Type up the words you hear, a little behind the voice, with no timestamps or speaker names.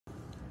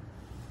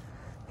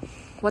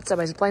What's up,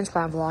 guys? Blaine's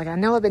Plant Vlog. I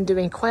know I've been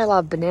doing quite a lot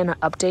of banana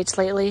updates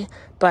lately,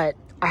 but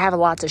I have a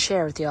lot to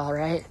share with y'all,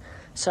 right?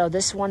 So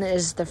this one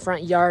is the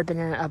front yard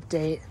banana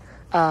update.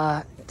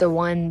 The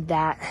one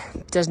that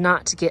does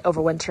not get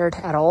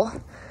overwintered at all.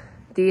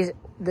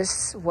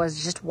 This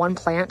was just one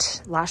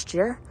plant last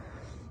year,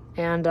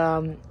 and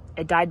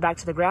it died back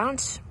to the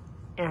ground,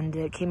 and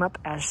it came up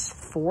as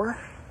 4,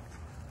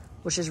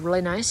 which is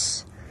really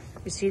nice.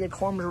 You see the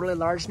corms are really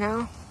large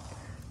now.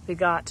 We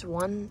got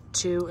 1,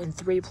 2, and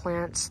 3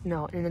 plants.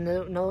 No, and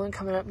another one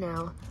coming up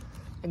now.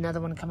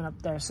 Another one coming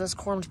up there. So this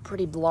corm's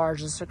pretty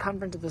large. The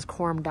circumference of this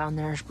corm down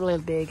there is really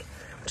big,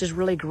 which is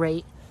really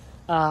great.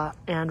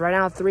 And right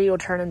now 3 will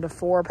turn into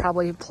 4,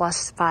 probably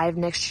plus 5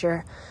 next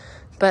year.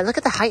 But look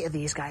at the height of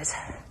these guys.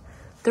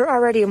 They're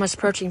already almost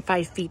approaching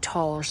 5 feet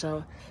tall or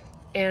so.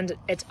 And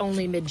it's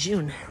only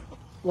mid-June.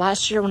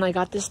 Last year when I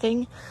got this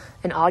thing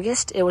in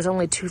August, it was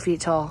only 2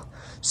 feet tall.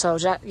 So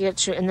that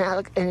gets you,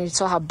 and you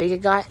saw how big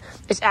it got.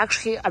 It's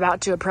actually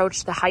about to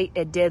approach the height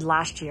it did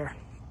last year,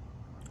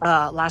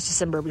 last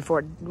December,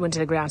 before it went to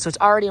the ground. So it's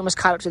already almost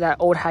caught up to that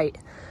old height.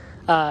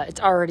 It's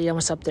already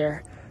almost up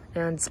there,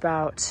 and it's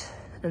about,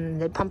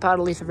 and they pump out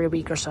a leaf every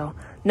week or so.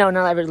 No,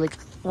 not every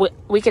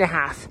week and a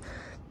half.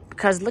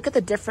 Because look at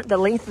the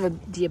length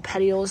of the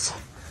petioles.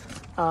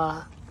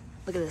 Look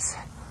at this,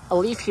 a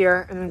leaf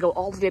here, and then go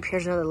all the way up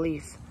here's another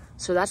leaf.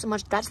 So that's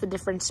the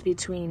difference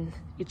between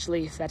each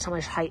leaf. That's how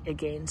much height it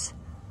gains,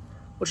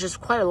 which is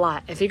quite a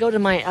lot. If you go to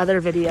my other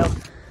video,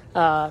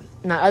 my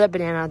other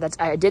banana that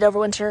I did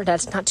overwinter,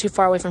 that's not too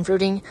far away from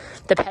fruiting.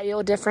 The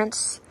petiole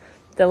difference,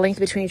 the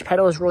length between each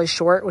petal is really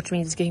short, which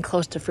means it's getting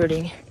close to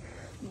fruiting.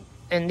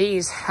 And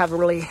these have a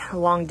really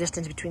long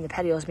distance between the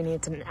petioles, meaning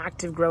it's an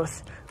active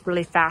growth,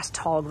 really fast,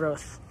 tall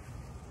growth.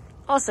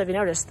 Also, if you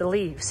notice, the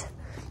leaves,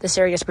 this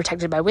area is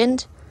protected by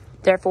wind,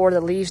 therefore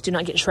the leaves do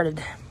not get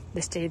shredded. They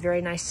stay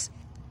very nice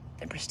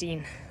and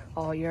pristine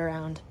all year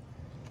round,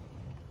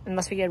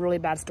 unless we get a really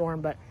bad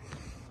storm. But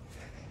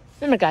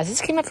remember, guys,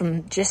 this came up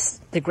from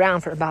just the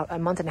ground for about a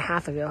month and a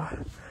half ago,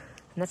 and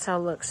that's how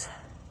it looks.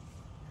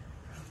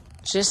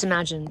 Just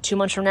imagine 2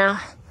 months from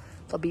now,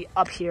 they'll be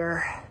up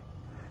here,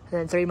 and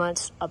then 3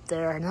 months up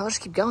there, and they'll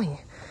just keep going.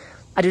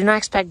 I do not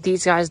expect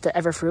these guys to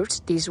ever fruit.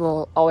 These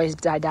will always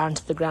die down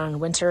to the ground in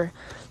winter.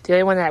 The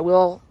only one that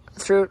will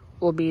fruit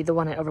will be the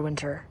one that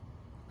overwinter.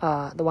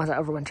 The ones that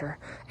overwinter.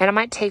 And I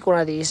might take one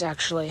of these,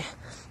 actually.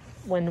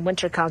 When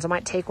winter comes, I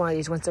might take one of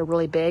these once they're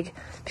really big,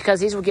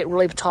 because these will get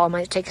really tall. I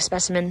might take a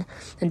specimen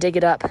and dig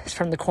it up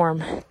from the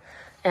corm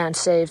and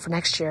save for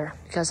next year,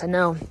 because I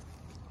know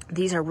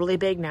these are really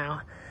big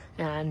now.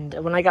 And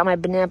when I got my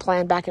banana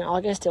plant back in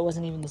August, it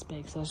wasn't even this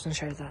big, so I was going to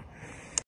show you that.